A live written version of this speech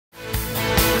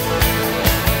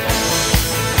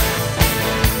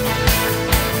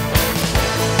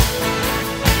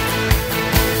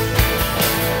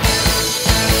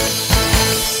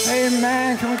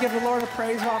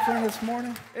this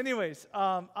morning? Anyways,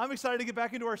 I'm excited to get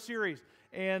back into our series,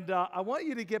 and I want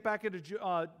you to get back into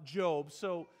Job.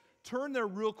 So turn there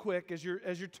real quick as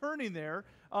you're turning there.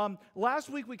 Last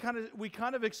week we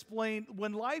kind of explained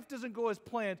when life doesn't go as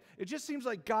planned. It just seems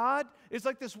like God is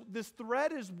like this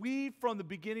thread is weaved from the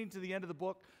beginning to the end of the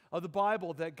book of the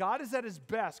Bible, that God is at His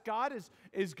best. God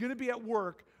is going to be at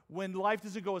work when life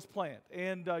doesn't go as planned,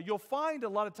 and you'll find a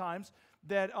lot of times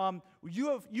that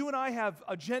you and I have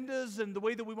agendas and the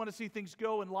way that we want to see things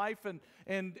go in life,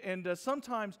 and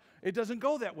sometimes it doesn't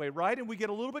go that way, right? And we get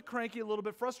a little bit cranky, a little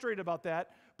bit frustrated about that.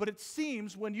 But it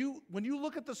seems when you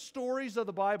look at the stories of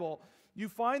the Bible, you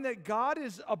find that God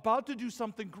is about to do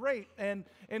something great, and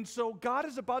so God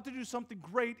is about to do something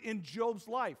great in Job's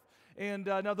life. And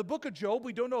now the book of Job,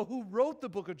 we don't know who wrote the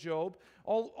book of Job.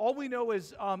 All we know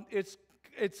is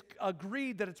it's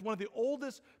agreed that it's one of the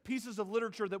oldest pieces of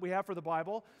literature that we have for the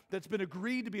Bible that's been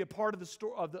agreed to be a part of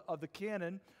the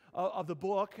canon of the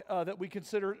book that we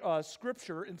consider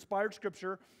Scripture, inspired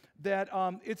Scripture. That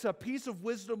it's a piece of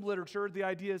wisdom literature. The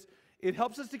idea is it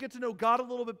helps us to get to know God a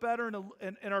little bit better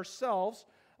and ourselves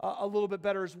a little bit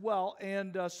better as well.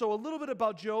 And so a little bit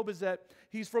about Job is that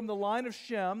he's from the line of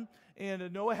Shem,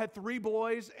 and Noah had 3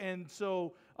 boys, and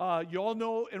so you all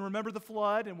know and remember the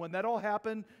flood, and when that all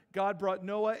happened, God brought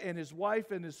Noah and his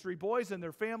wife and his 3 boys and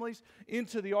their families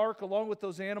into the ark along with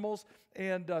those animals,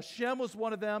 and Shem was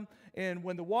one of them. And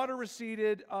when the water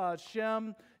receded,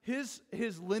 Shem, his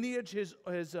lineage, his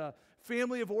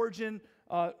family of origin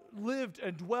lived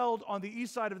and dwelled on the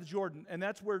east side of the Jordan, and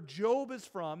that's where Job is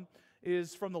from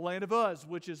the land of Uz,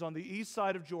 which is on the east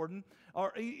side of Jordan,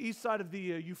 or east side of the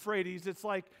Euphrates. It's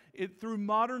like through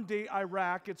modern-day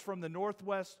Iraq. It's from the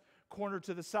northwest corner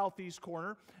to the southeast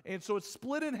corner. And so it's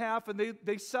split in half, and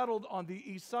they settled on the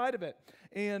east side of it.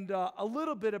 And a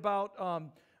little bit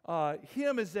about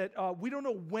him is that we don't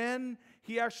know when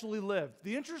he actually lived.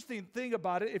 The interesting thing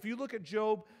about it, if you look at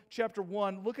Job chapter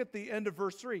 1, look at the end of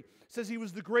verse 3. It says he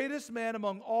was the greatest man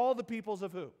among all the peoples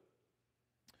of who?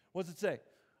 What does it say?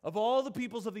 Of all the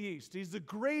peoples of the East. He's the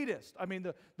greatest. I mean,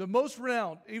 the most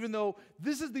renowned, even though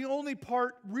this is the only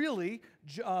part, really,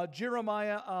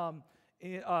 Jeremiah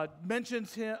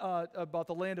mentions him about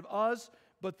the land of Uz,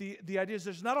 but the idea is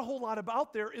there's not a whole lot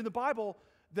about there in the Bible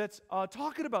that's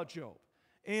talking about Job.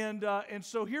 And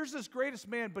so here's this greatest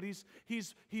man, but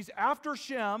he's after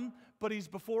Shem, but he's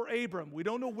before Abram. We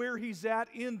don't know where he's at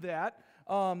in that,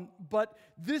 but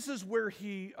this is where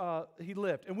he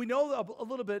lived. And we know a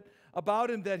little bit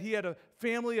about him, that he had a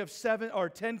family of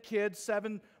 10 kids,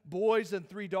 7 boys and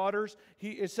 3 daughters.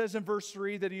 It says in verse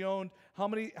 3 that he owned how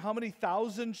many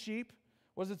thousand sheep?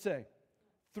 What does it say?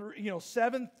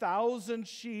 7,000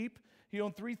 sheep. He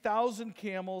owned 3,000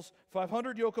 camels,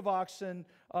 500 yoke of oxen,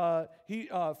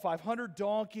 500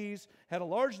 donkeys, had a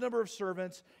large number of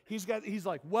servants. He's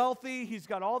like wealthy. He's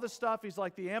got all this stuff. He's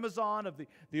like the Amazon of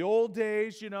the old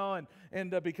days,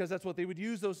 and because that's what they would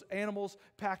use, those animals,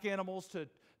 pack animals to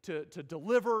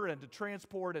deliver and to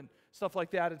transport and stuff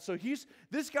like that. And so he's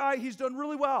done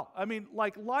really well. I mean,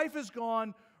 like, life has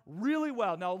gone really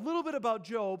well. Now, a little bit about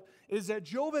Job is that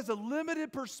Job has a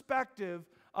limited perspective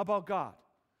about God.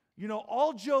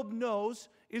 All Job knows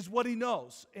is what he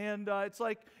knows. And it's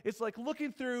like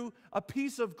looking through a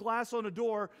piece of glass on a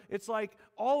door. It's like,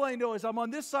 all I know is I'm on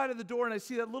this side of the door and I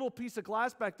see that little piece of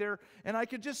glass back there, and I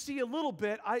can just see a little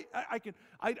bit. I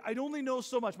only know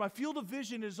so much. My field of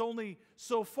vision is only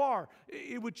so far.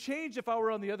 It would change if I were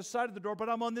on the other side of the door, but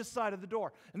I'm on this side of the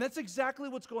door. And that's exactly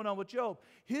what's going on with Job.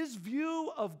 His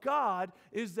view of God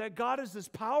is that God is this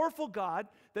powerful God,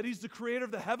 that He's the creator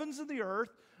of the heavens and the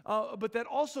earth, but that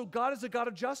also God is a God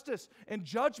of justice and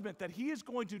judgment, that He is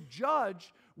going to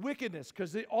judge wickedness,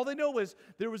 because all they know is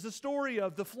there was a story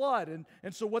of the flood,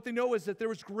 and so what they know is that there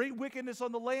was great wickedness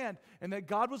on the land, and that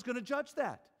God was going to judge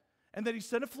that, and that He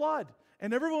sent a flood,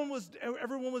 and everyone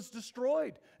was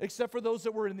destroyed except for those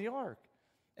that were in the ark.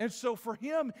 And so for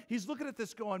him, he's looking at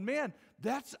this going, man,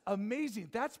 that's amazing.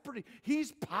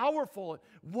 He's powerful,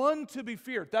 one to be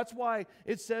feared. That's why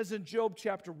it says in Job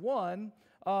chapter 1,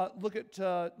 look at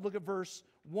verse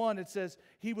 1. It says,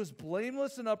 he was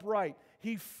blameless and upright.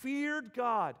 He feared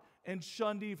God and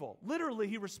shunned evil. Literally,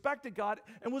 he respected God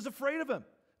and was afraid of Him.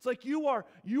 It's like, you are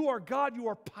God, you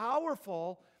are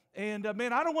powerful, and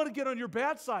man, I don't want to get on your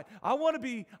bad side. I want to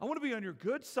be on your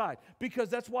good side, because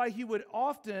that's why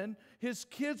his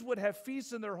kids would have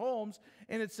feasts in their homes,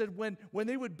 and it said when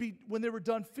they were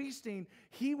done feasting,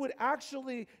 he would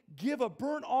actually give a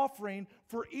burnt offering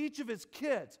for each of his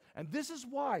kids. And this is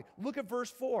why. Look at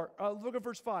verse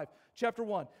 5, chapter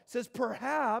 1. It says,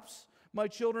 perhaps my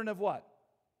children have what?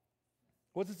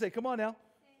 What's it say? Come on now.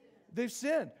 they've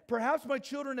sinned. Perhaps my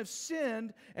children have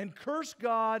sinned and cursed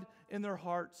God in their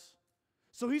hearts.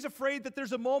 So he's afraid that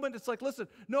there's a moment, it's like, listen,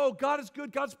 no, God is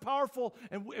good, God's powerful,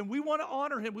 and we want to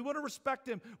honor him, we want to respect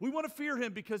him, we want to fear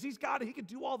him because he's God, he can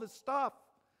do all this stuff.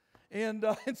 And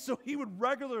so he would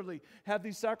regularly have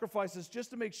these sacrifices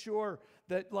just to make sure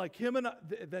that like him and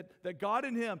that God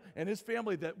and him and his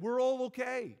family, that we're all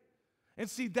okay. And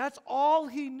see, that's all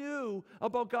he knew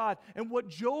about God. And what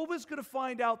Job is going to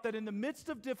find out, that in the midst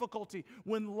of difficulty,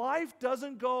 when life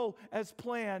doesn't go as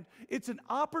planned, it's an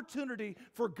opportunity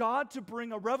for God to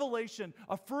bring a revelation,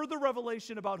 a further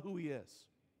revelation about who he is.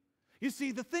 You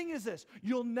see, the thing is this,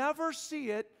 you'll never see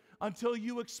it until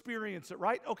you experience it,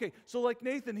 right? Okay, so like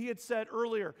Nathan, he had said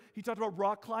earlier, he talked about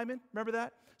rock climbing. Remember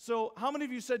that? So how many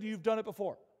of you said you've done it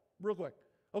before? Real quick.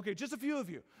 Okay, just a few of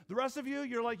you. The rest of you,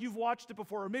 you're like, you've watched it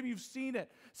before, or maybe you've seen it.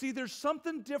 See, there's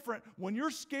something different when you're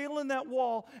scaling that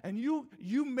wall, and you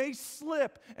may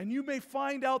slip, and you may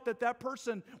find out that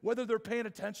person, whether they're paying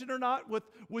attention or not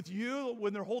with you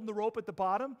when they're holding the rope at the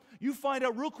bottom, you find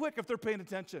out real quick if they're paying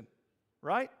attention,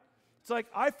 right? It's like,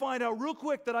 I find out real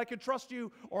quick that I can trust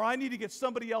you, or I need to get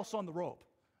somebody else on the rope,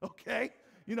 okay?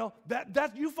 You know,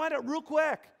 that you find out real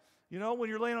quick. You know, when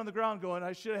you're laying on the ground going,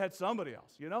 I should have had somebody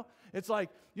else, you know? It's like,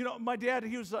 you know, my dad,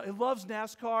 he loves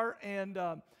NASCAR, and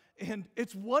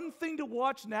it's one thing to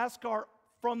watch NASCAR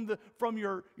from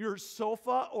your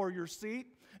sofa or your seat,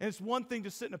 and it's one thing to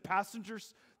sit in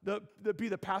be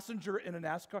the passenger in a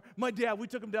NASCAR. My dad, we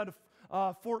took him down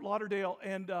to Fort Lauderdale,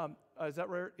 and is that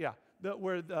right? Yeah,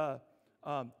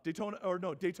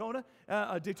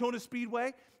 Daytona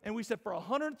Speedway, and we said for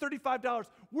 $135,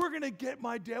 we're going to get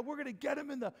my dad, we're going to get him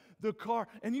in the car.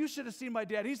 And you should have seen my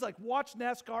dad. He's like watched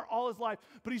NASCAR all his life,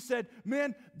 but he said,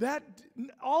 man, that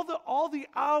all the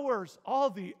hours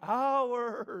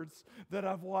that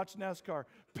I've watched NASCAR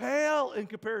pale in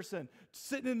comparison,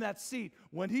 sitting in that seat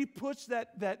when he pushed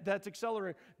that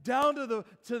accelerator down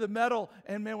to the metal.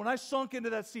 And man, when I sunk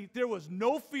into that seat, there was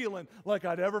no feeling like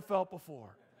I'd ever felt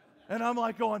before. And I'm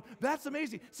like going, that's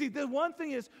amazing. See, the one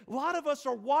thing is, a lot of us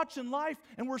are watching life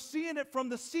and we're seeing it from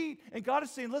the seat. And God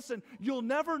is saying, listen, you'll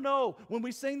never know when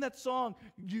we sing that song,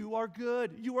 you are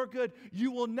good, you are good.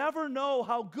 You will never know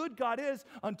how good God is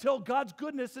until God's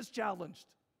goodness is challenged.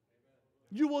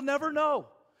 You will never know.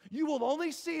 You will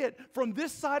only see it from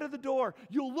this side of the door.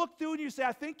 You'll look through and you say,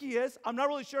 I think he is. I'm not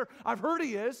really sure. I've heard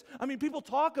he is. I mean, people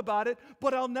talk about it,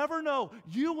 but I'll never know.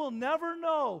 You will never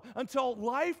know until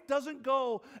life doesn't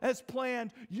go as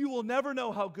planned. You will never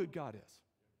know how good God is.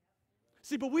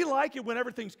 See, but we like it when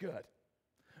everything's good.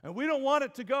 And we don't want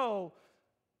it to go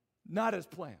not as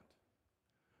planned.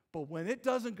 But when it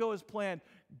doesn't go as planned,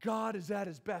 God is at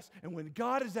his best. And when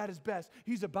God is at his best,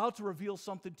 he's about to reveal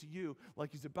something to you,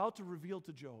 like he's about to reveal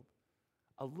to Job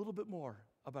a little bit more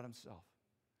about himself.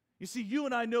 You see, you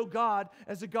and I know God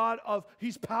as a God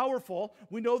he's powerful.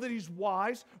 We know that he's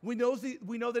wise. We know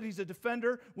that he's a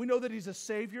defender. We know that he's a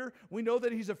savior. We know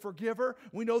that he's a forgiver.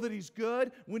 We know that he's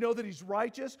good. We know that he's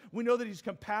righteous. We know that he's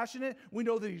compassionate. We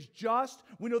know that he's just.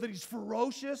 We know that he's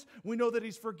ferocious. We know that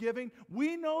he's forgiving.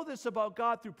 We know this about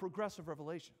God through progressive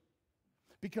revelation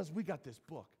because we got this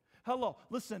book. Hello,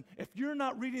 listen, if you're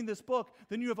not reading this book,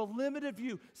 then you have a limited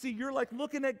view. See, you're like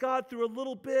looking at God through a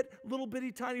little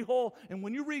bitty tiny hole. And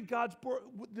when you read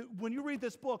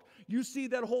this book, you see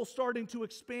that hole starting to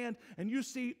expand and you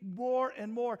see more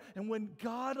and more. And when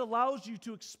God allows you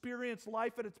to experience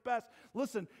life at its best,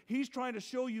 listen, he's trying to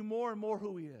show you more and more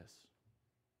who he is.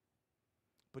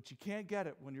 But you can't get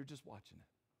it when you're just watching it.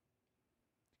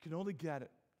 You can only get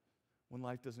it when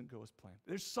life doesn't go as planned.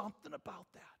 There's something about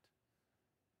that.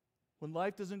 When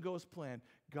life doesn't go as planned,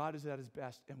 God is at his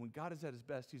best. And when God is at his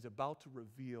best, he's about to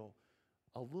reveal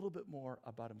a little bit more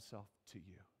about himself to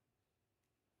you.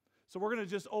 So we're going to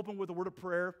just open with a word of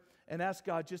prayer and ask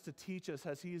God just to teach us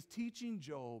as he is teaching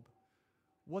Job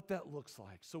what that looks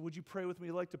like. So would you pray with me?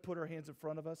 I'd like to put our hands in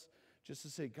front of us just to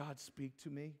say, God, speak to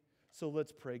me. So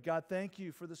let's pray. God, thank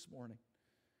you for this morning.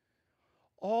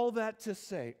 All that to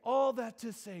say,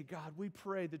 God, we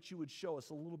pray that you would show us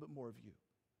a little bit more of you.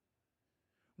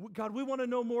 God, we want to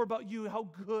know more about you, how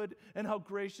good and how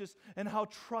gracious and how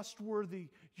trustworthy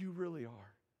you really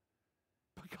are.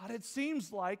 But God, it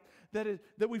seems like that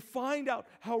we find out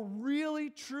how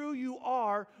really true you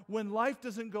are when life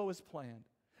doesn't go as planned.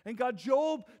 And God,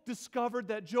 Job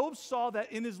saw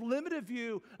that in his limited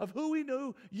view of who he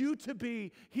knew you to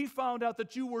be, he found out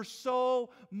that you were so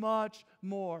much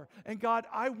more. And God,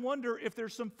 I wonder if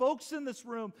there's some folks in this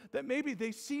room that maybe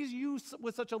they see you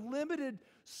with such a limited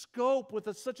scope,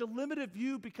 with such a limited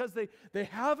view because they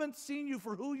haven't seen you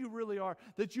for who you really are,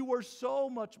 that you are so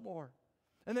much more.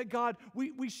 And that, God,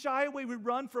 we shy away, we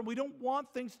run from, we don't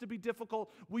want things to be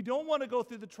difficult. We don't want to go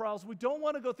through the trials. We don't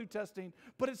want to go through testing.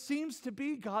 But it seems to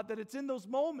be, God, that it's in those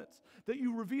moments that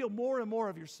you reveal more and more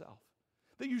of yourself.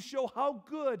 That you show how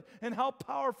good and how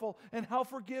powerful and how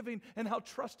forgiving and how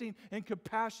trusting and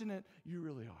compassionate you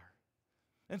really are.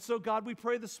 And so, God, we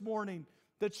pray this morning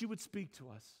that you would speak to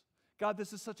us. God,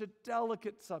 this is such a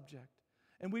delicate subject.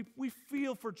 And we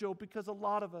feel for Job because a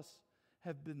lot of us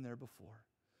have been there before.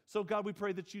 So, God, we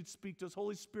pray that you'd speak to us.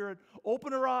 Holy Spirit,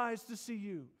 open our eyes to see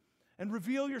you and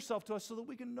reveal yourself to us so that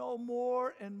we can know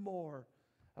more and more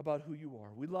about who you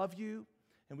are. We love you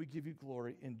and we give you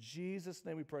glory. In Jesus'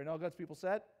 name we pray. And all God's people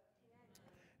said?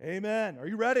 Amen. Are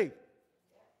you ready?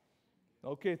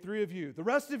 Okay, 3 of you. The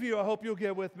rest of you, I hope you'll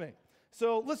get with me.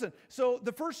 So listen, so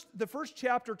the first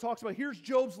chapter talks about, here's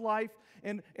Job's life,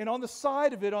 and on the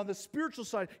side of it, on the spiritual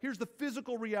side, here's the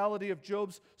physical reality of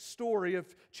Job's story of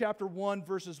chapter 1,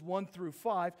 verses 1 through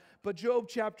 5. But Job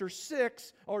chapter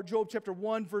 6, or Job chapter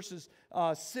 1, verses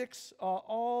 6,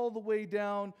 all the way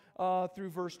down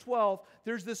through verse 12,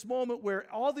 there's this moment where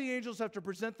all the angels have to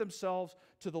present themselves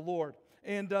to the Lord.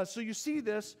 And so you see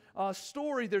this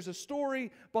story. There's a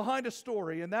story behind a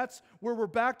story, and that's where we're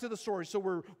back to the story.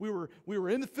 So we were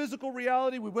in the physical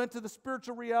reality. We went to the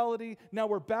spiritual reality. Now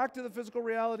we're back to the physical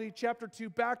reality. Chapter 2,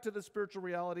 back to the spiritual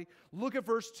reality. Look at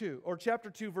verse 2, or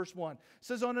chapter 2, verse 1. It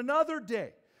says, on another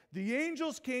day, the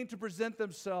angels came to present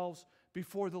themselves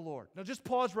before the Lord. Now just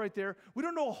pause right there. We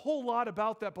don't know a whole lot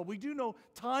about that, but we do know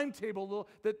timetable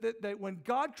that when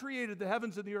God created the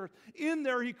heavens and the earth, in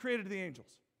there he created the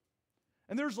angels.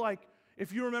 And there's like,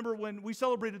 if you remember when we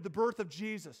celebrated the birth of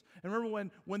Jesus, and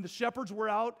remember when the shepherds were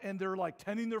out and they're like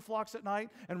tending their flocks at night,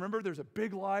 and remember there's a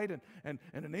big light and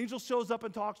an angel shows up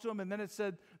and talks to them, and then it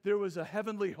said there was a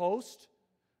heavenly host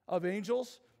of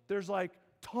angels. There's like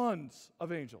tons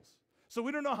of angels. So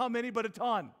we don't know how many, but a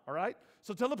ton, all right?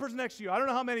 So tell the person next to you, I don't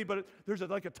know how many, but there's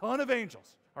like a ton of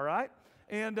angels, all right?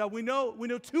 And we know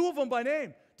 2 of them by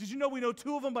name. Did you know we know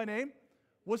 2 of them by name?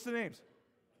 What's the names?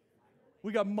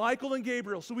 We got Michael and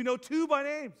Gabriel. So we know 2 by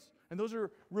names. And those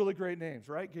are really great names,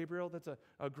 right? Gabriel, that's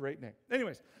a great name.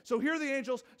 Anyways, so here are the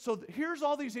angels. So here's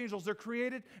all these angels. They're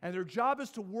created, and their job is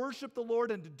to worship the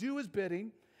Lord and to do his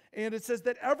bidding. And it says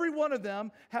that every one of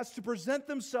them has to present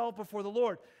themselves before the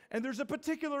Lord. And there's a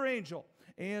particular angel,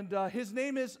 and his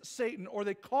name is Satan, or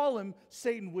they call him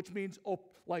Satan, which means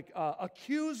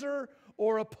accuser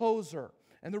or opposer.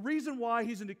 And the reason why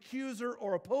he's an accuser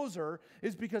or opposer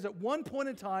is because at one point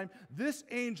in time, this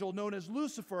angel, known as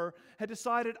Lucifer, had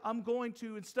decided, I'm going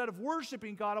to, instead of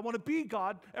worshiping God, I want to be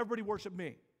God, everybody worship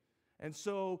me. And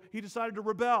so he decided to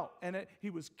rebel, and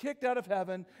he was kicked out of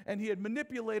heaven, and he had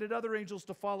manipulated other angels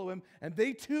to follow him, and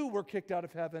they too were kicked out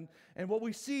of heaven. And what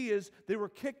we see is they were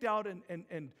kicked out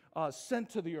and sent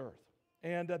to the earth.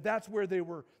 And that's where they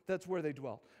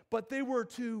dwelt. But they were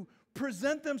to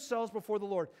present themselves before the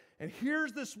Lord. And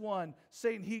here's this one,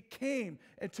 Satan. He came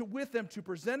with them to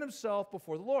present himself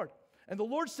before the Lord. And the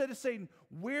Lord said to Satan,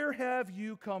 where have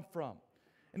you come from?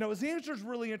 And now his answer is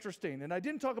really interesting. And I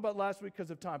didn't talk about last week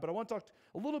because of time, but I want to talk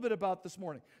a little bit about this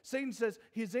morning. Satan says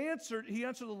he answered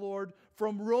the Lord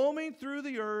from roaming through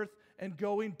the earth and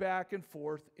going back and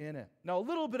forth in it. Now a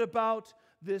little bit about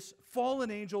this fallen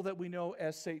angel that we know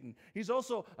as Satan. He's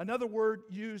also, another word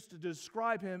used to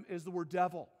describe him is the word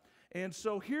devil. And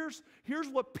so here's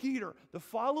what Peter, the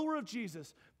follower of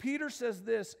Jesus, Peter says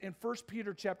this in 1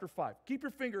 Peter chapter 5. Keep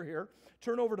your finger here.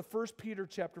 Turn over to 1 Peter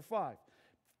chapter 5.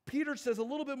 Peter says a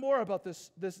little bit more about this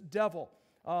devil,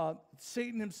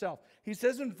 Satan himself. He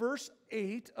says in verse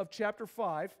 8 of chapter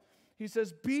 5, he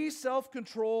says, be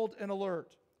self-controlled and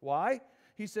alert. Why?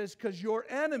 He says, because your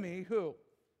enemy, who? Devil.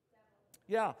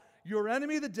 Yeah, your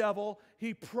enemy, the devil,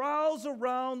 he prowls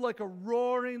around like a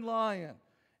roaring lion.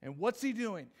 And what's he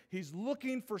doing? He's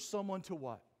looking for someone to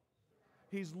what?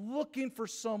 He's looking for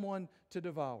someone to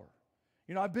devour.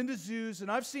 You know, I've been to zoos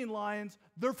and I've seen lions.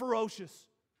 They're ferocious.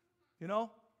 You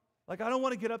know? Like, I don't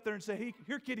want to get up there and say, hey,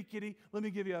 here, kitty, let me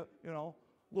give you a,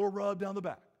 little rub down the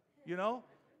back,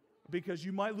 because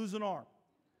you might lose an arm.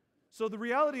 So the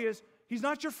reality is, he's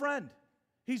not your friend.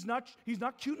 He's not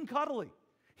cute and cuddly.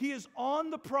 He is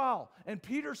on the prowl. And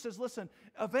Peter says, listen,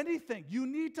 of anything, you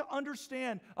need to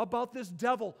understand about this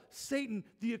devil, Satan,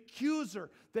 the accuser,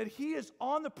 that he is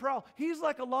on the prowl. He's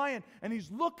like a lion, and he's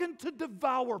looking to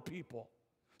devour people.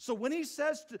 So when he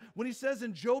says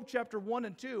in Job chapter 1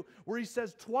 and 2, where he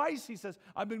says twice, he says,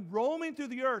 I've been roaming through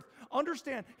the earth,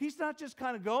 understand, he's not just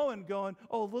kind of going,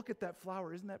 oh, look at that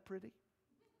flower. Isn't that pretty?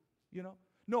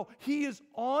 No, he is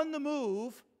on the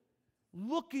move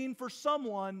looking for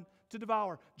someone to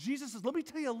devour. Jesus says, let me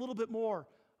tell you a little bit more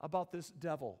about this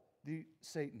devil,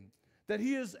 Satan, that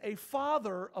he is a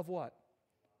father of what?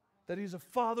 That he's a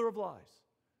father of lies.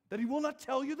 That he will not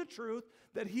tell you the truth,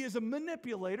 that he is a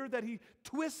manipulator, that he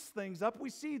twists things up. We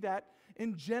see that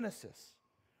in Genesis,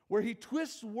 where he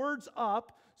twists words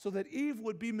up so that Eve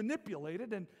would be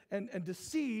manipulated and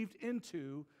deceived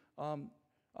into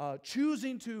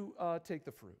choosing to take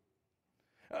the fruit.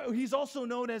 He's also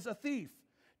known as a thief.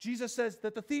 Jesus says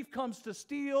that the thief comes to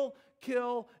steal,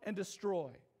 kill, and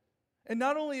destroy. And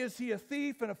not only is he a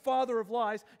thief and a father of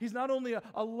lies, he's not only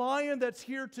a lion that's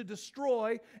here to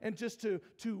destroy and just to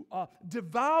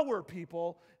devour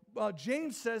people.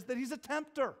 James says that he's a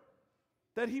tempter,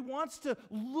 that he wants to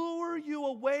lure you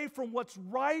away from what's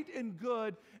right and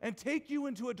good and take you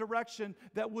into a direction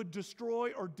that would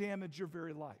destroy or damage your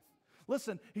very life.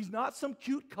 Listen, he's not some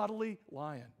cute, cuddly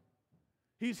lion.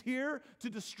 He's here to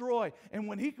destroy. And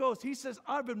when he goes, he says,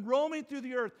 I've been roaming through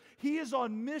the earth. He is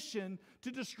on mission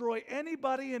to destroy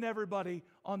anybody and everybody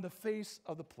on the face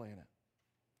of the planet.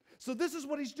 So this is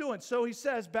what he's doing. So he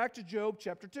says, back to Job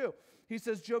chapter 2. He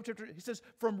says,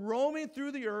 from roaming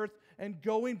through the earth and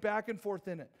going back and forth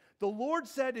in it. The Lord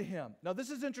said to him, now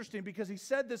this is interesting because he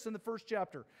said this in the first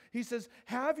chapter. He says,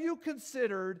 have you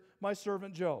considered my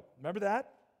servant Job? Remember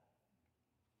that?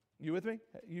 You with me?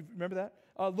 You remember that?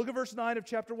 Look at verse 9 of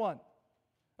chapter 1.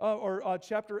 Or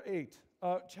chapter 8.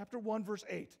 Chapter 1, verse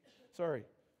 8. Sorry.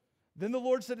 Then the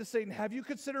Lord said to Satan, have you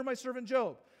considered my servant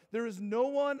Job? There is no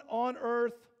one on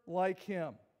earth like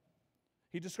him.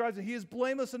 He describes it. He is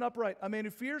blameless and upright, a man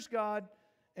who fears God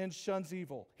and shuns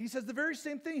evil. He says the very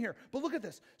same thing here. But look at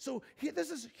this. So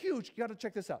this is huge. You got to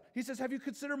check this out. He says, have you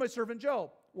considered my servant Job?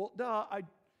 Well,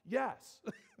 yes.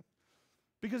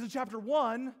 Because in chapter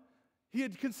 1, he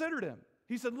had considered him.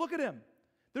 He said, look at him.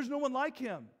 There's no one like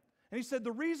him. And he said,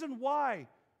 the reason why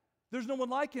there's no one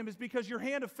like him is because your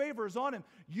hand of favor is on him.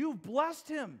 You've blessed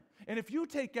him. And if you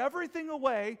take everything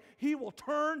away, he will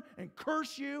turn and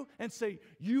curse you and say,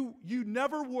 you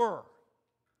never were.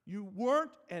 You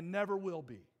weren't and never will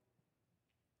be.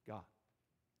 God.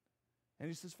 And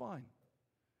he says, fine.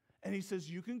 And he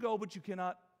says, you can go, but you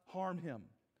cannot harm him.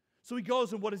 So he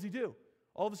goes, and what does he do?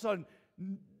 All of a sudden,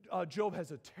 Job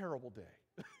has a terrible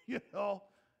day. It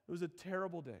was a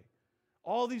terrible day.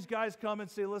 All these guys come and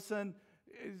say, listen,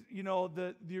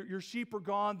 your sheep are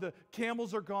gone, the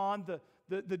camels are gone,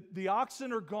 the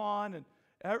oxen are gone, and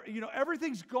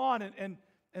everything's gone, and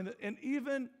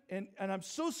even I'm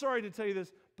so sorry to tell you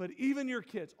this, but even your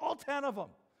kids, all 10 of them,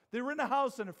 they were in a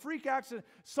house and a freak accident,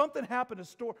 something happened,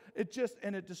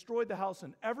 it destroyed the house,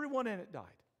 and everyone in it died.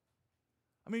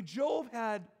 I mean, Job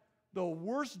had the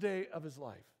worst day of his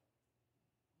life.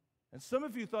 And some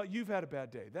of you thought you've had a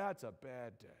bad day. That's a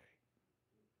bad day.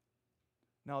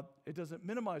 Now, it doesn't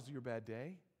minimize your bad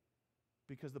day,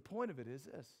 because the point of it is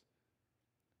this.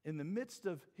 In the midst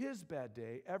of his bad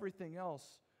day, everything else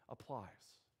applies.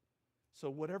 So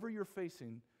whatever you're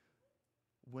facing,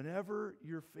 whenever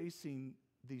you're facing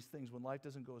these things, when life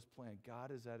doesn't go as planned,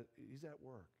 he's at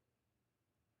work.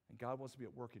 And God wants to be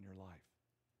at work in your life.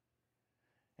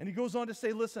 And he goes on to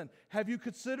say, listen, have you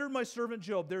considered my servant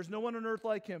Job? There's no one on earth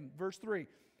like him. Verse 3,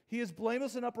 he is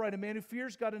blameless and upright, a man who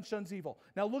fears God and shuns evil.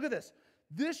 Now look at this.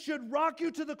 This should rock you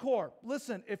to the core.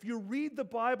 Listen, if you read the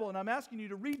Bible, and I'm asking you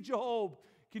to read Job,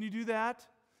 can you do that?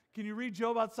 Can you read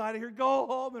Job outside of here? Go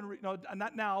home and read. No,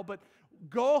 not now, but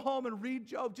go home and read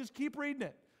Job. Just keep reading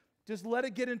it. Just let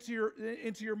it get into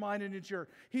your mind and into your.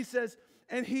 He says,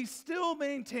 and he still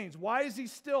maintains. Why is he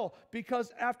still?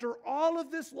 Because after all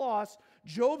of this loss,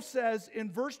 Job says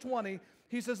in verse 20,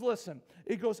 he says, listen,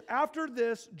 it goes, after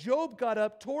this, Job got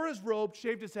up, tore his robe,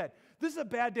 shaved his head. This is a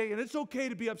bad day, and it's okay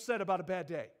to be upset about a bad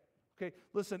day. Okay,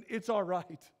 listen, it's all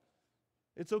right.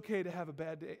 It's okay to have a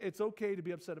bad day. It's okay to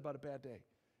be upset about a bad day.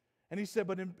 And he said,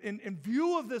 but in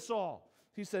view of this all,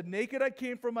 he said, naked I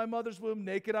came from my mother's womb,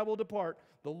 naked I will depart.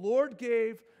 The Lord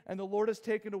gave, and the Lord has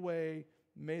taken away.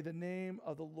 May the name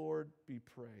of the Lord be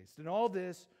praised. In all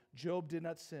this, Job did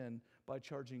not sin by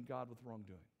charging God with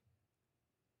wrongdoing.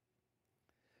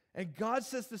 And God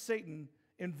says to Satan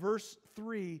in verse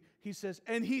 3, he says,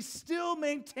 and he still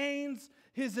maintains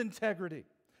his integrity.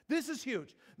 This is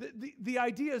huge. The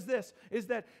idea is this, is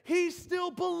that he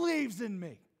still believes in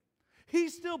me. He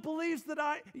still believes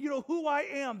that who I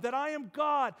am, that I am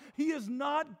God. He has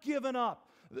not given up.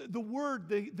 The word,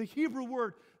 the Hebrew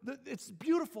word, it's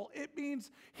beautiful. It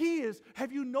means he is.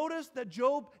 Have you noticed that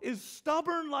Job is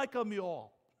stubborn like a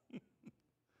mule?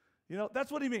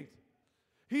 That's what he means.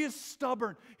 He is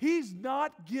stubborn. He's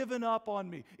not given up on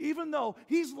me. Even though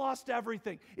he's lost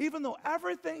everything, even though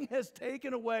everything has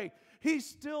taken away, he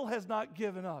still has not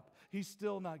given up. He's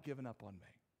still not given up on me.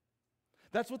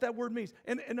 That's what that word means.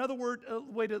 And another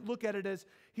way to look at it is,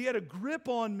 he had a grip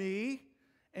on me,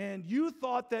 and you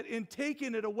thought that in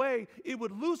taking it away, it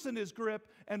would loosen his grip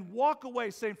and walk away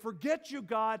saying, forget you,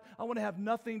 God, I want to have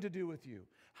nothing to do with you.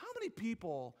 How many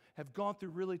people have gone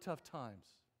through really tough times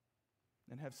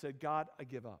and have said, God, I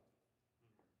give up?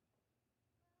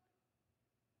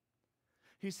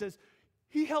 He says,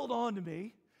 he held on to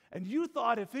me, and you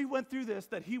thought if he went through this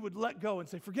that he would let go and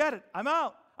say, forget it, I'm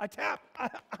out,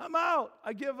 I'm out,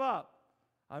 I give up,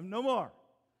 I'm no more.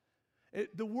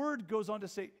 The word goes on to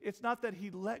say, it's not that he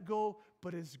let go,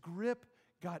 but his grip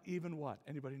got even what?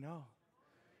 Anybody know?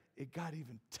 It got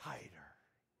even tighter.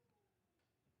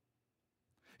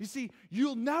 You see,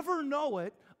 you'll never know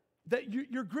it, that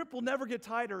your grip will never get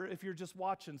tighter if you're just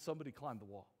watching somebody climb the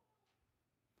wall.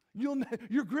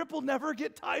 Your grip will never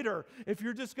get tighter if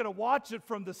you're just going to watch it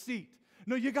from the seat.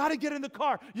 No, you got to get in the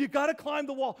car. You got to climb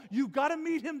the wall. You got to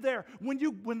meet him there.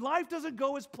 When life doesn't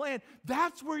go as planned,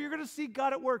 that's where you're going to see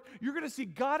God at work. You're going to see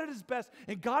God at his best,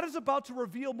 and God is about to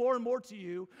reveal more and more to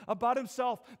you about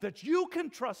himself that you can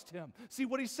trust him. See,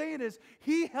 what he's saying is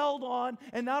he held on,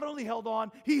 and not only held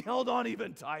on, he held on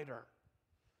even tighter.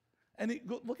 And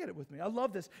look at it with me. I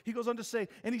love this. He goes on to say,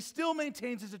 and he still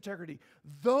maintains his integrity.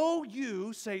 Though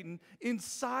you, Satan,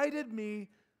 incited me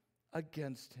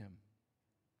against him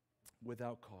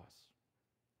without cause.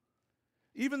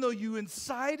 Even though you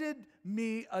incited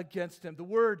me against him.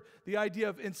 The idea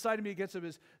of inciting me against him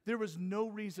is there was no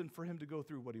reason for him to go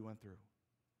through what he went through.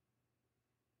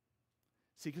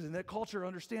 See, because in that culture,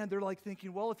 understand, they're like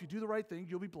thinking, well, if you do the right thing,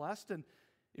 you'll be blessed, and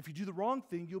if you do the wrong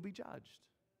thing, you'll be judged.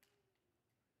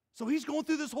 So he's going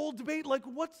through this whole debate like,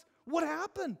 what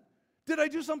happened? Did I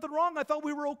do something wrong? I thought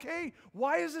we were okay.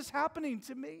 Why is this happening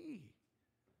to me?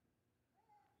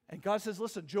 And God says,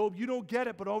 listen, Job, you don't get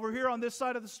it, but over here on this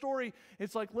side of the story,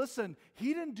 it's like, listen,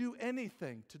 he didn't do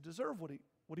anything to deserve what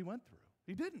he went through.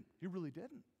 He didn't. He really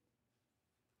didn't.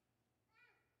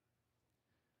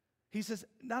 He says,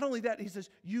 not only that, he says,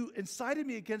 you incited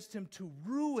me against him to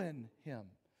ruin him.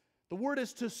 The word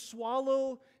is to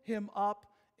swallow him up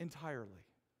entirely.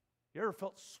 You ever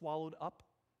felt swallowed up?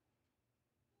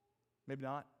 Maybe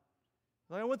not.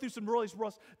 I went through some really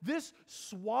rough. This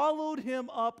swallowed him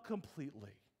up completely.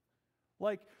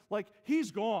 Like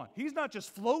he's gone. He's not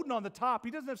just floating on the top.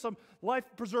 He doesn't have some life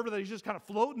preserver that he's just kind of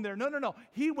floating there. No.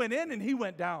 He went in and he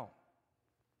went down.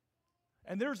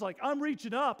 And there's like, I'm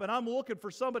reaching up and I'm looking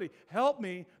for somebody, help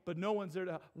me, but no one's there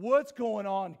to help. What's going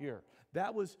on here?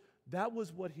 That was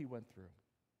what he went through.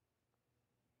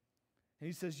 And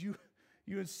he says, you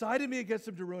incited me against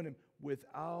him to ruin him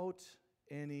without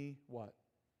any what?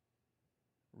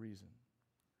 Reason.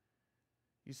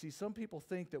 You see, some people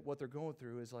think that what they're going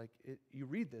through is like, you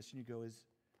read this and you go,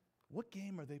 what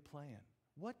game are they playing?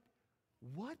 What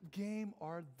game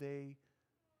are they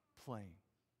playing?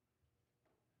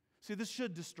 See, this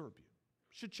should disturb you,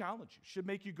 should challenge you, should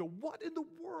make you go, what in the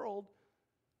world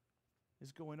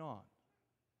is going on?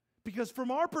 Because from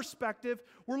our perspective,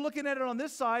 we're looking at it on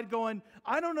this side going,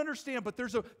 I don't understand, but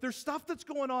there's stuff that's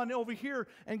going on over here,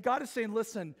 and God is saying,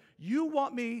 listen, you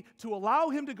want me to allow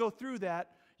him to go through that.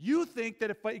 You think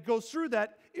that if he goes through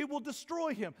that, it will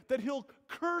destroy him, that he'll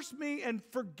curse me and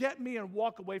forget me and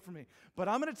walk away from me. But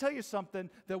I'm going to tell you something,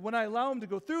 that when I allow him to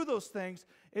go through those things,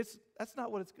 that's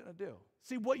not what it's going to do.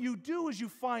 See, what you do is you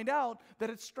find out that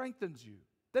it strengthens you,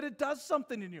 that it does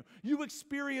something in you. You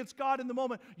experience God in the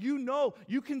moment. You know,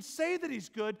 you can say that he's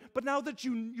good, but now that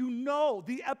you know,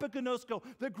 the epignosko,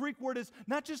 the Greek word is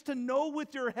not just to know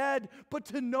with your head, but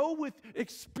to know with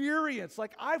experience.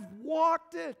 Like, I've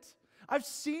walked it. I've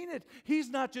seen it. He's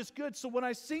not just good. So when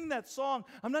I sing that song,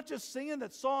 I'm not just singing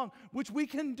that song, which we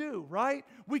can do, right?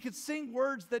 We can sing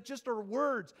words that just are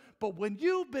words. But when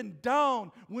you've been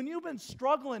down, when you've been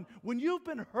struggling, when you've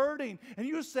been hurting, and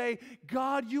you say,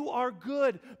 God, you are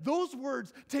good, those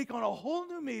words take on a whole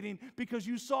new meaning because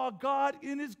you saw God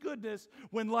in his goodness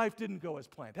when life didn't go as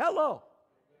planned. Hello.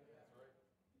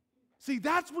 See,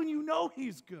 that's when you know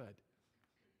he's good.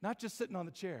 Not just sitting on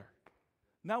the chair.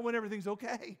 Not when everything's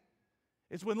okay.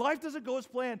 It's when life doesn't go as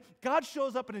planned, God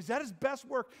shows up and is at his best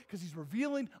work because he's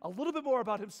revealing a little bit more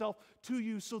about himself to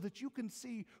you so that you can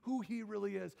see who he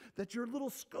really is. That your little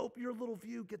scope, your little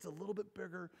view gets a little bit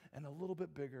bigger and a little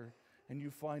bit bigger, and you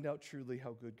find out truly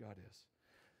how good God is.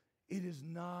 It is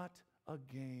not a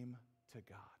game to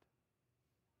God.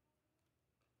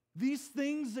 These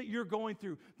things that you're going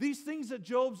through, these things that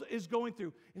Job is going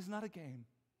through, is not a game.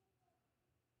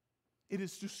 It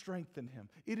is to strengthen him.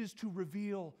 It is to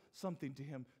reveal something to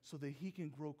him so that he can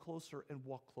grow closer and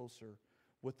walk closer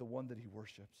with the one that he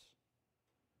worships.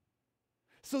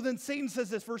 So then Satan says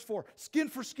this, verse 4, skin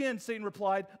for skin, Satan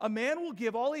replied, a man will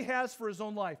give all he has for his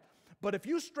own life. But if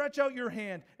you stretch out your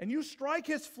hand and you strike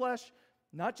his flesh,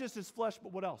 not just his flesh,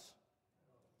 but what else?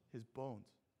 His bones.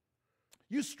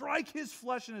 You strike his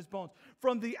flesh and his bones.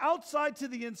 From the outside to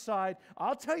the inside,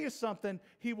 I'll tell you something,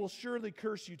 he will surely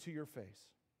curse you to your face.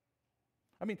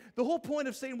 I mean, the whole point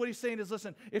of Satan, what he's saying is,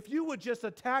 listen, if you would just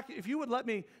attack, if you would let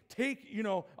me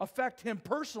affect him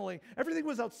personally, everything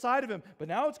was outside of him, but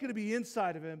now it's going to be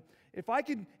inside of him. If I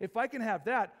can have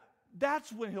that,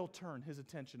 that's when he'll turn his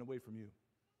attention away from you.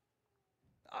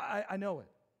 I know it.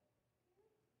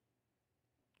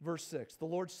 Verse 6, the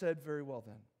Lord said, very well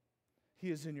then, he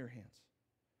is in your hands,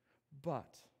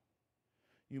 but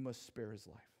you must spare his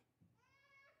life.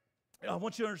 I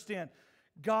want you to understand,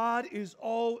 God is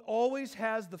always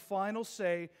has the final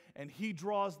say, and he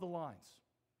draws the lines.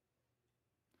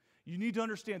 You need to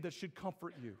understand that should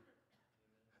comfort you.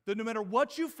 That no matter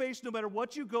what you face, no matter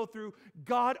what you go through,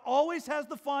 God always has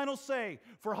the final say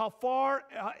for how far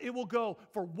it will go,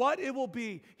 for what it will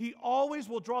be. He always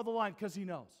will draw the line because he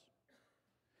knows.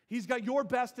 He's got your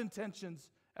best intentions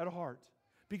at heart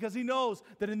because he knows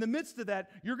that in the midst of that,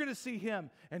 you're going to see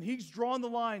him. And he's drawn the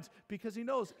lines because he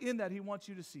knows in that he wants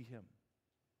you to see him.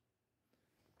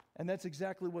 And that's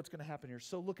exactly what's going to happen here.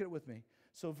 So look at it with me.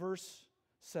 So verse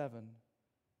 7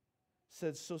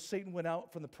 says, so Satan went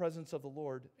out from the presence of the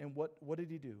Lord, and what did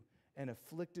he do? And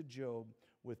afflicted Job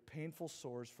with painful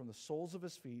sores from the soles of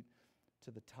his feet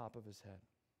to the top of his head.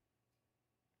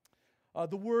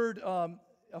 The word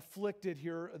afflicted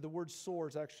here, the word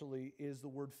sores actually is the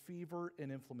word fever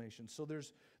and inflammation. So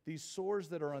there's these sores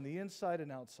that are on the inside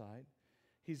and outside.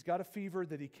 He's got a fever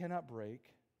that he cannot break.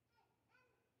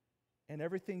 And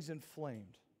everything's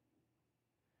inflamed.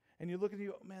 And you look at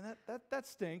you, man, that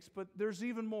stinks, but there's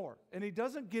even more. And he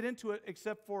doesn't get into it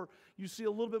except for you see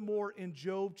a little bit more in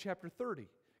Job chapter 30.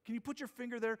 Can you put your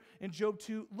finger there in Job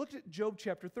 2? Look at Job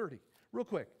chapter 30, real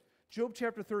quick. Job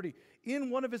chapter 30. In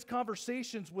one of his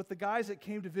conversations with the guys that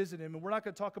came to visit him, and we're not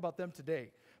going to talk about them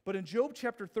today, but in Job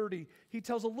chapter 30, he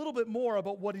tells a little bit more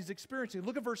about what he's experiencing.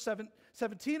 Look at verse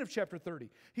 17 of chapter 30.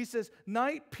 He says,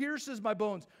 night pierces my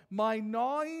bones. My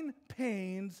gnawing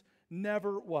pains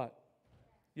never what?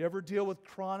 You ever deal with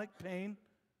chronic pain?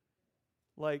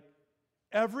 Like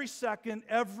every second,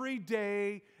 every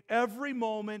day, every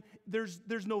moment, there's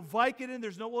no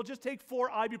Vicodin, well, just take 4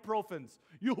 ibuprofens.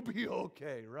 You'll be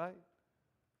okay, right?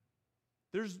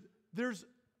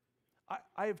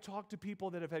 I have talked to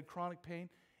people that have had chronic pain,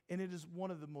 and it is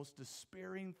one of the most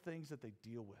despairing things that they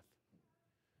deal with.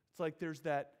 It's like there's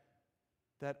that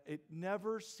it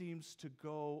never seems to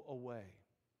go away.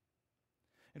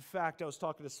 In fact, I was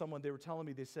talking to someone, they were telling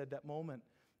me, they said that moment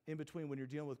in between when you're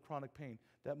dealing with chronic pain,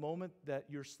 that moment that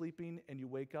you're sleeping and you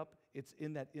wake up, it's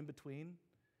in that in between,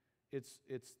 it's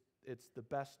the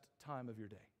best time of your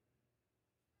day.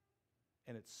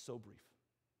 And it's so brief.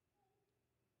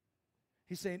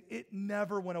 He's saying it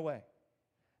never went away,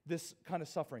 this kind of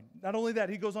suffering. Not only that,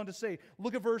 he goes on to say,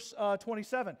 look at verse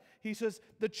 27. He says,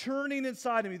 the churning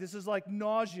inside of me, this is like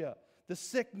nausea, the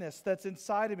sickness that's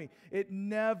inside of me, it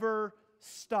never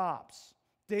stops.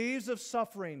 Days of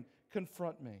suffering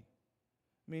confront me.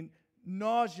 I mean,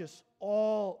 nauseous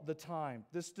all the time.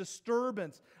 This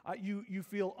disturbance, you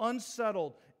feel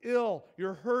unsettled, ill,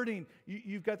 you're hurting,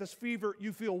 you've got this fever,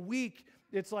 you feel weak.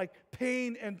 It's like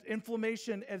pain and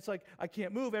inflammation, and it's like I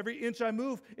can't move. Every inch I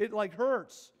move, it like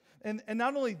hurts. And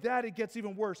not only that, it gets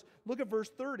even worse. Look at verse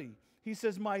 30. He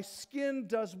says, my skin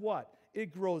does what?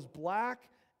 It grows black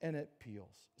and it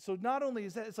peels. So not only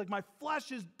is that, it's like my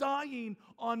flesh is dying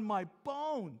on my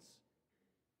bones.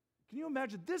 Can you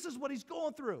imagine? This is what he's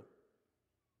going through.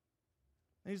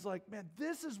 And he's like, man,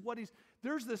 this is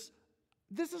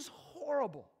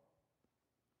horrible.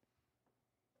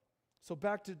 So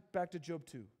back to Job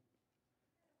 2.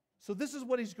 So this is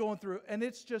what he's going through, and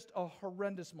it's just a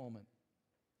horrendous moment.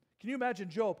 Can you imagine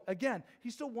Job? Again,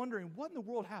 he's still wondering, what in the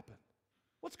world happened?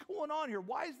 What's going on here?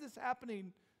 Why is this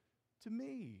happening to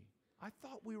me? I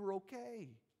thought we were okay.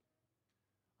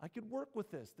 I could work with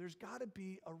this. There's got to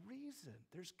be a reason.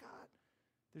 There's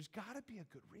got to be a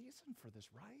good reason for this,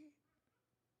 right?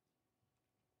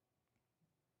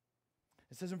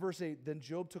 It says in verse 8, then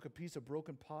Job took a piece of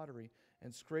broken pottery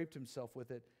and scraped himself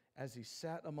with it as he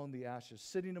sat among the ashes.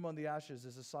 Sitting among the ashes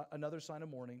is another sign of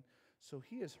mourning. So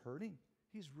he is hurting.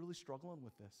 He's really struggling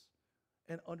with this,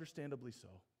 and understandably so.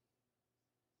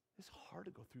 It's hard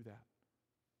to go through that.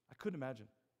 I couldn't imagine.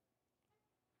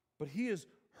 But he is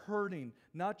hurting,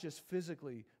 not just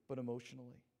physically, but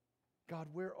emotionally. God,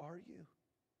 where are you?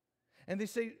 And they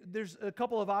say there's a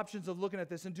couple of options of looking at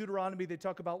this. In Deuteronomy, they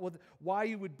talk about why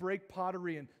you would break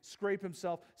pottery and scrape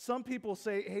himself. Some people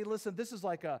say, hey, listen, this is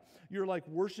like you're like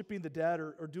worshiping the dead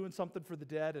or doing something for the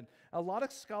dead. And a lot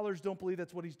of scholars don't believe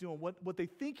that's what he's doing. What they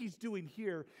think he's doing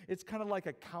here, it's kind of like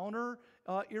a counter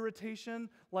irritation.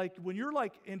 Like when you're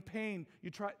like in pain,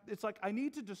 it's like I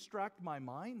need to distract my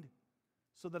mind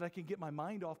so that I can get my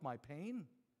mind off my pain.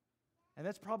 And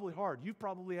that's probably hard. You've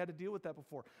probably had to deal with that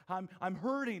before. I'm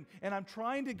hurting and I'm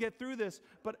trying to get through this,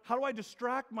 but how do I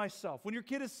distract myself? When your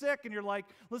kid is sick and you're like,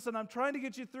 listen, I'm trying to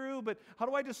get you through, but how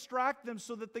do I distract them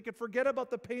so that they can forget about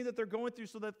the pain that they're going through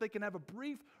so that they can have a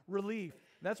brief relief?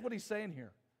 And that's what he's saying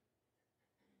here.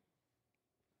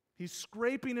 He's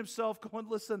scraping himself, going,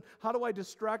 listen, how do I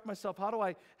distract myself? How do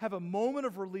I have a moment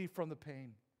of relief from the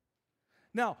pain?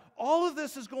 Now, all of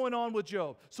this is going on with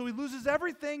Job. So he loses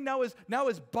everything. Now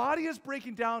his body is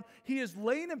breaking down. He is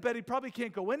laying in bed. He probably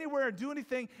can't go anywhere and do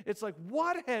anything. It's like,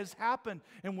 what has happened?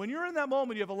 And when you're in that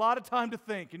moment, you have a lot of time to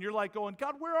think. And you're like going,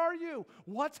 God, where are you?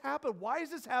 What's happened? Why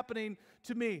is this happening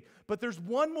to me? But there's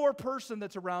one more person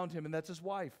that's around him, and that's his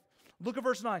wife. Look at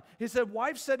verse 9. He said,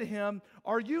 wife said to him,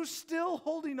 are you still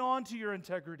holding on to your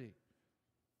integrity?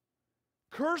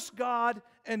 Curse God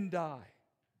and die.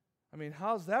 I mean,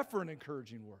 how's that for an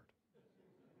encouraging word?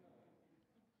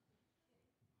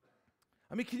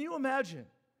 I mean, can you imagine?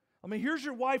 I mean, here's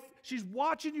your wife. She's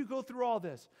watching you go through all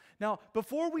this. Now,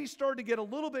 before we start to get a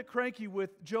little bit cranky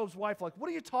with Job's wife, like, what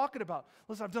are you talking about?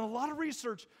 Listen, I've done a lot of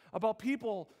research about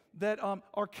people that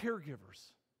are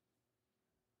caregivers.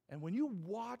 And when you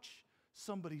watch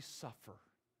somebody suffer,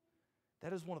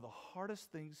 that is one of the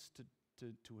hardest things to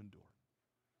endure.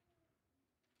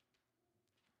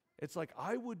 It's like,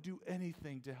 I would do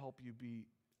anything to help you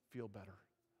feel better.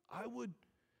 I would,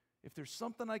 if there's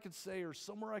something I can say or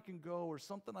somewhere I can go or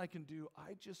something I can do,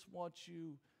 I just want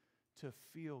you to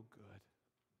feel good.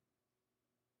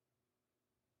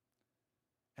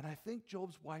 And I think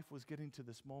Job's wife was getting to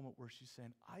this moment where she's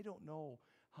saying, I don't know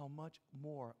how much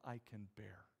more I can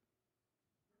bear.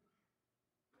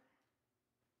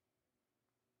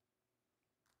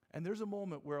 And there's a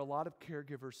moment where a lot of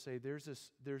caregivers say there's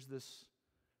this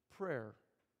prayer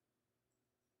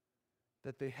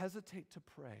that they hesitate to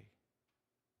pray,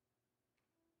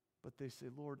 but they say,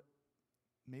 Lord,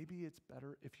 maybe it's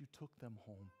better if you took them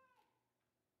home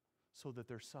so that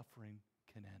their suffering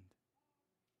can end.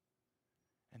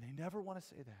 And they never want to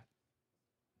say that,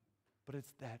 but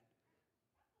it's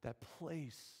that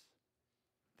place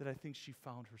that I think she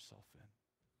found herself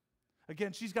in.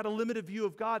 Again, she's got a limited view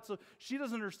of God, so she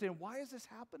doesn't understand, why is this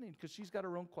happening? Because she's got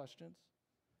her own questions.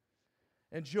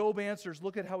 And Job answers,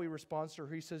 look at how he responds to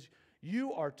her. He says,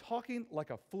 you are talking like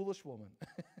a foolish woman.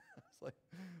 It's like,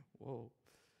 whoa.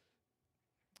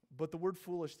 But the word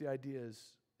foolish, the idea is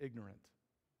ignorant.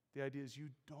 The idea is you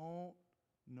don't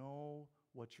know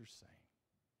what you're saying.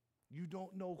 You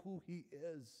don't know who he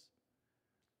is.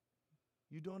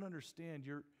 You don't understand.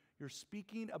 You're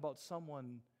speaking about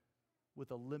someone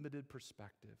with a limited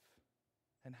perspective.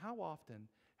 And how often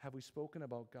have we spoken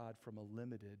about God from a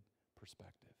limited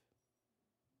perspective?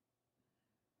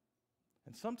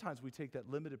 And sometimes we take that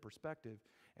limited perspective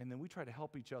and then we try to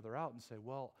help each other out and say,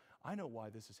 well, I know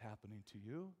why this is happening to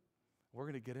you. We're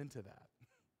going to get into that.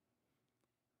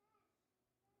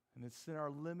 And it's in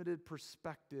our limited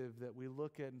perspective that we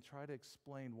look at and try to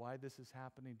explain why this is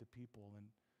happening to people. And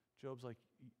Job's like,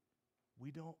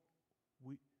 we don't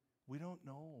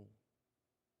know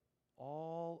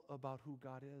all about who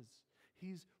God is.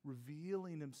 He's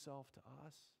revealing himself to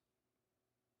us.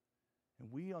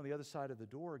 And we, on the other side of the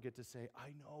door, get to say, I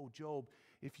know, Job,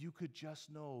 if you could just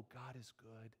know God is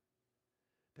good,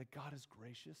 that God is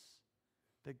gracious,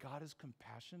 that God is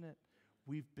compassionate.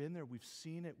 We've been there. We've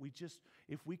seen it.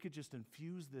 If we could just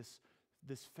infuse this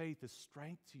faith, this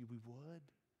strength to you, we would,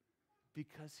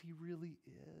 because he really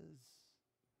is.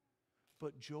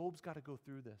 But Job's got to go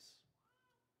through this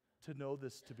to know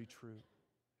this to be true.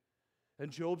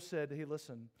 And Job said, hey,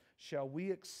 listen, shall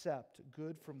we accept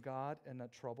good from God and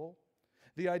not trouble?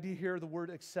 The idea here, the word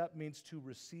accept means to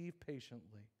receive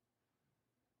patiently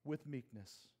with meekness.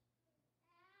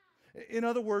 In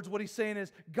other words, what he's saying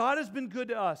is, God has been good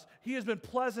to us. He has been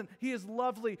pleasant. He is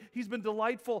lovely. He's been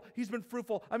delightful. He's been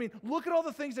fruitful. I mean, look at all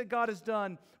the things that God has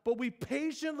done, but we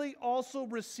patiently also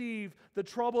receive the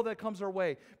trouble that comes our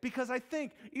way. Because I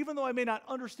think, even though I may not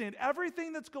understand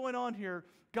everything that's going on here,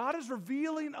 God is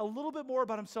revealing a little bit more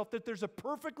about himself, that there's a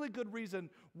perfectly good reason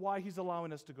why he's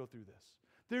allowing us to go through this.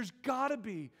 There's got to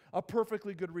be a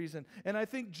perfectly good reason. And I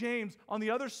think James, on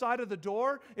the other side of the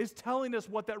door, is telling us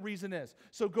what that reason is.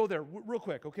 So go there real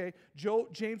quick, okay?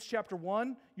 James chapter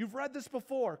 1. You've read this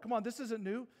before. Come on, this isn't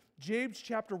new. James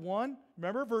chapter 1,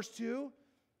 remember verse 2?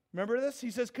 Remember this?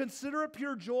 He says, consider it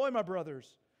pure joy, my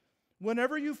brothers,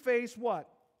 whenever you face what?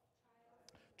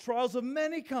 Trials of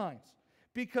many kinds,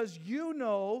 because you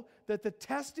know that the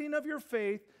testing of your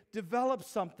faith develops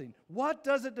something. What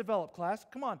does it develop, class?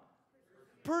 Come on.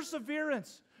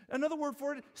 Perseverance. Another word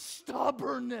for it,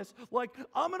 stubbornness. Like,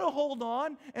 I'm going to hold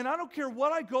on, and I don't care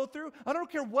what I go through. I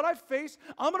don't care what I face.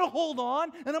 I'm going to hold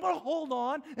on, and I'm going to hold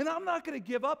on, and I'm not going to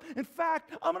give up. In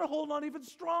fact, I'm going to hold on even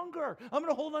stronger. I'm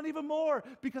going to hold on even more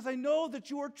because I know that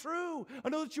you are true. I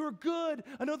know that you are good.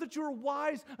 I know that you are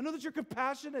wise. I know that you're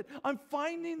compassionate. I'm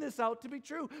finding this out to be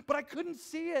true, but I couldn't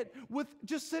see it with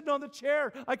just sitting on the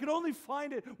chair. I could only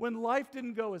find it when life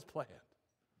didn't go as planned.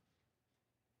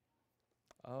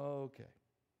 Okay.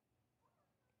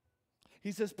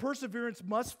 He says, perseverance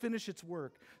must finish its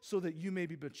work so that you may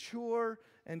be mature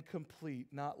and complete,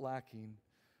 not lacking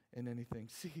in anything.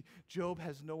 See, Job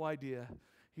has no idea.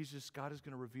 He's just, God is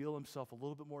going to reveal himself a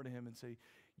little bit more to him and say,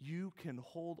 you can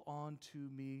hold on to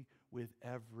me with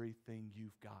everything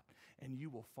you've got, and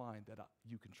you will find that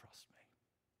you can trust me.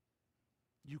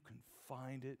 You can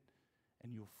find it,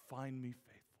 and you'll find me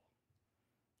faithful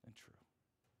and true.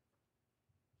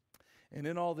 And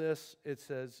in all this, it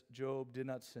says, Job did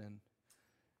not sin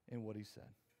in what he said.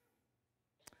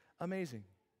 Amazing.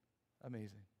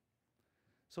 Amazing.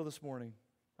 So this morning,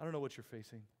 I don't know what you're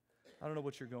facing. I don't know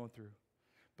what you're going through.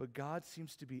 But God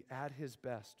seems to be at his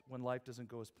best when life doesn't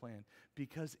go as planned,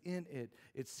 because in it,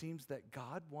 it seems that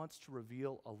God wants to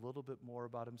reveal a little bit more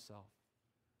about himself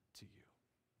to you.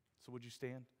 So would you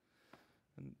stand?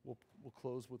 And we'll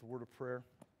close with a word of prayer.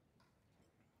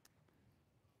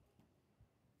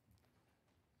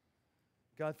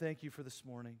 God, thank you for this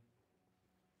morning.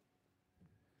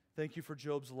 Thank you for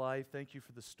Job's life. Thank you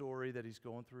for the story that he's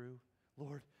going through.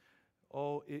 Lord,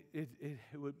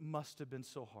 it must have been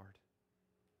so hard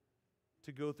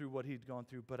to go through what he'd gone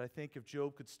through. But I think if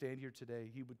Job could stand here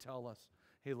today, he would tell us,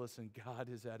 hey, listen, God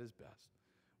is at his best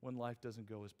when life doesn't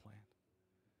go as planned.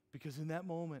 Because in that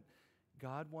moment,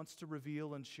 God wants to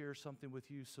reveal and share something with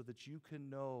you so that you can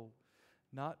know,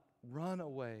 not run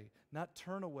away, not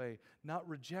turn away, not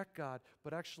reject God,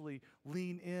 but actually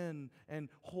lean in and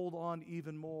hold on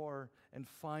even more and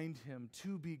find him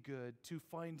to be good, to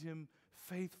find him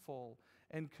faithful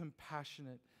and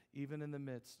compassionate, even in the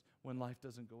midst when life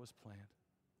doesn't go as planned.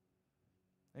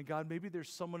 And God, maybe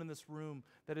there's someone in this room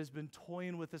that has been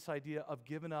toying with this idea of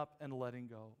giving up and letting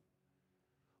go.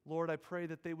 Lord, I pray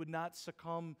that they would not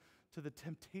succumb to the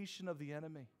temptation of the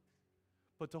enemy,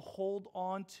 but to hold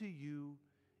on to you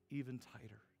even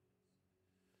tighter.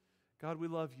 God, we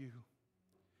love you,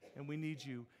 and we need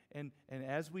you. And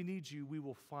as we need you, we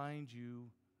will find you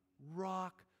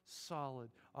rock solid,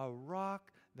 a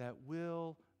rock that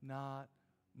will not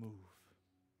move.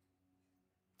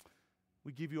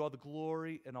 We give you all the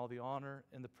glory and all the honor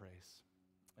and the praise.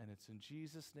 And it's in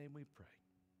Jesus' name we pray.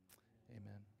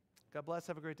 Amen. God bless.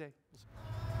 Have a great day.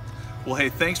 Well, hey,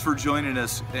 thanks for joining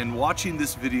us and watching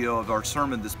this video of our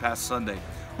sermon this past Sunday.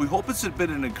 We hope it's been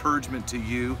an encouragement to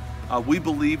you. We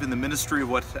believe in the ministry of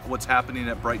what's happening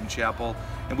at Brighton Chapel,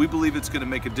 and we believe it's going to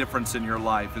make a difference in your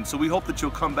life. And so we hope that you'll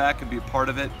come back and be a part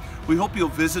of it. We hope you'll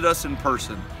visit us in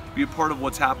person, be a part of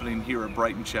what's happening here at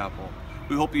Brighton Chapel.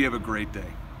 We hope you have a great day.